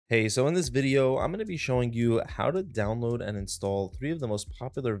Hey, so in this video, I'm going to be showing you how to download and install three of the most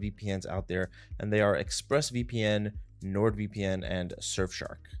popular VPNs out there, and they are ExpressVPN, NordVPN, and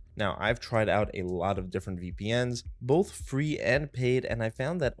Surfshark. Now, I've tried out a lot of different VPNs, both free and paid, and I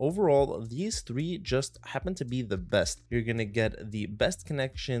found that overall, these three just happen to be the best. You're going to get the best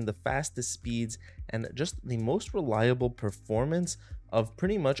connection, the fastest speeds, and just the most reliable performance of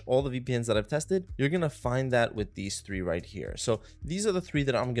pretty much all the VPNs that I've tested. You're going to find that with these three right here. So these are the three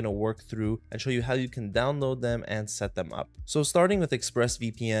that I'm going to work through and show you how you can download them and set them up. So starting with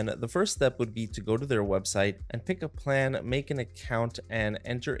ExpressVPN, the first step would be to go to their website and pick a plan, make an account, and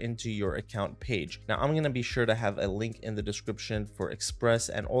enter into your account page. Now I'm going to be sure to have a link in the description for Express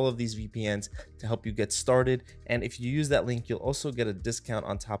and all of these VPNs to help you get started. And if you use that link, you'll also get a discount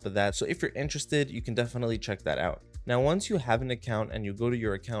on top of that. So if you're interested, you can definitely check that out. Now, once you have an account and you go to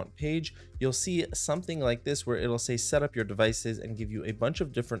your account page, you'll see something like this where it'll say set up your devices and give you a bunch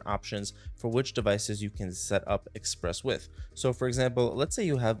of different options for which devices you can set up Express with. So for example, let's say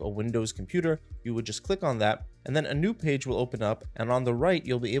you have a Windows computer, you would just click on that and then a new page will open up, and on the right,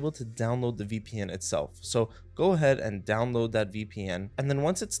 you'll be able to download the VPN itself. So go ahead and download that VPN. And then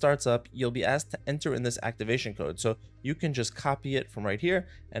once it starts up, you'll be asked to enter in this activation code. So you can just copy it from right here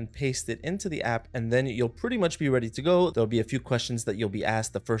and paste it into the app, and then you'll pretty much be ready to go. There'll be a few questions that you'll be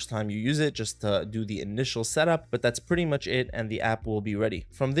asked the first time you use it, just to do the initial setup, but that's pretty much it, and the app will be ready.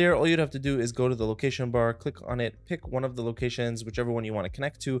 From there, all you'd have to do is go to the location bar, click on it, pick one of the locations, whichever one you want to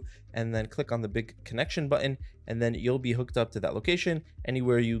connect to, and then click on the big connection button, and then you'll be hooked up to that location.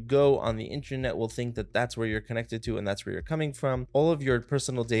 Anywhere you go on the internet will think that that's where you're connected to and that's where you're coming from. All of your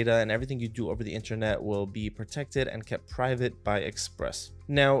personal data and everything you do over the internet will be protected and kept private by Express.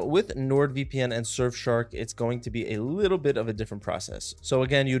 Now, with NordVPN and Surfshark, it's going to be a little bit of a different process. So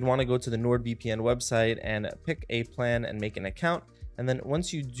again, you'd want to go to the NordVPN website and pick a plan and make an account. And then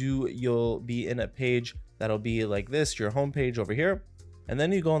once you do, you'll be in a page that'll be like this, your home page over here. And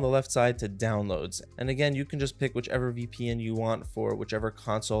then you go on the left side to downloads. And again, you can just pick whichever VPN you want for whichever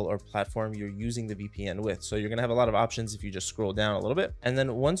console or platform you're using the VPN with. So you're going to have a lot of options if you just scroll down a little bit. And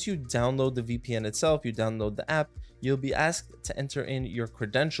then once you download the VPN itself, you download the app, you'll be asked to enter in your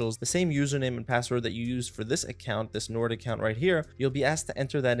credentials, the same username and password that you use for this account, this Nord account right here. You'll be asked to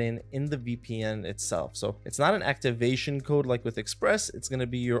enter that in the VPN itself. So it's not an activation code like with Express, it's going to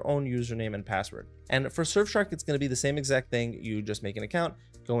be your own username and password. And for Surfshark, it's going to be the same exact thing. You just make an account,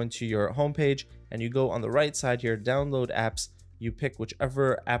 go into your homepage, and you go on the right side here, download apps. You pick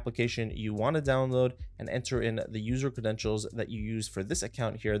whichever application you want to download and enter in the user credentials that you use for this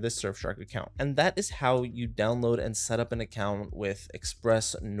account here, this Surfshark account. And that is how you download and set up an account with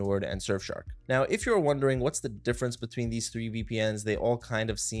Express, Nord, and Surfshark. Now, if you're wondering what's the difference between these three VPNs, they all kind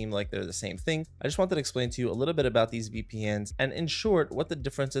of seem like they're the same thing. I just wanted to explain to you a little bit about these VPNs and in short, what the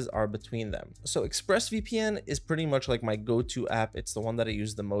differences are between them. So ExpressVPN is pretty much like my go-to app. It's the one that I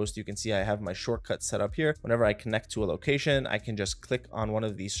use the most. You can see I have my shortcut set up here. Whenever I connect to a location, I can just click on one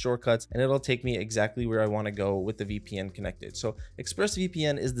of these shortcuts and it'll take me exactly where I want to go with the VPN connected. So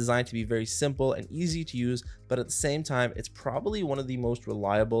ExpressVPN is designed to be very simple and easy to use, but at the same time, it's probably one of the most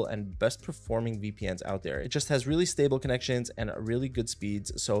reliable and best performing VPNs out there. It just has really stable connections and really good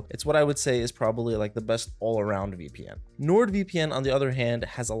speeds. So it's what I would say is probably like the best all-around VPN. NordVPN, on the other hand,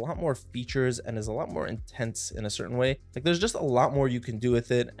 has a lot more features and is a lot more intense in a certain way. Like there's just a lot more you can do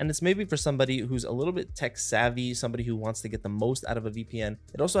with it. And it's maybe for somebody who's a little bit tech savvy, somebody who wants to get the most out of a VPN.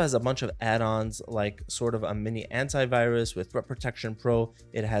 It also has a bunch of add-ons like sort of a mini antivirus with Threat Protection Pro.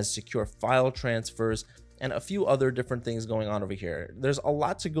 It has secure file transfers and a few other different things going on over here. There's a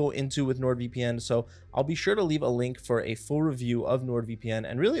lot to go into with NordVPN, so I'll be sure to leave a link for a full review of NordVPN,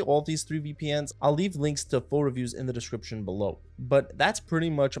 and really all these three VPNs, I'll leave links to full reviews in the description below. But that's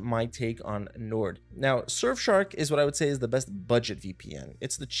pretty much my take on Nord. Now, Surfshark is what I would say is the best budget VPN.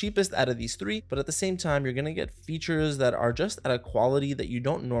 It's the cheapest out of these three, but at the same time, you're gonna get features that are just at a quality that you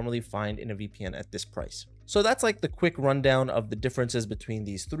don't normally find in a VPN at this price. So that's like the quick rundown of the differences between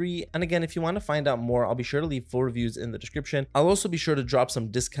these three. And again, if you want to find out more, I'll be sure to leave full reviews in the description. I'll also be sure to drop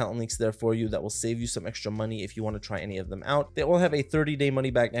some discount links there for you that will save you some extra money if you want to try any of them out. They all have a 30-day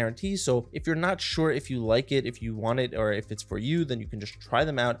money-back guarantee. So if you're not sure if you like it, if you want it, or if it's for you, then you can just try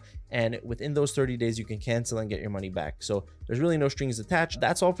them out. And within those 30 days, you can cancel and get your money back. So there's really no strings attached.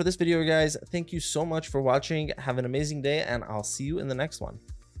 That's all for this video, guys. Thank you so much for watching. Have an amazing day, and I'll see you in the next one.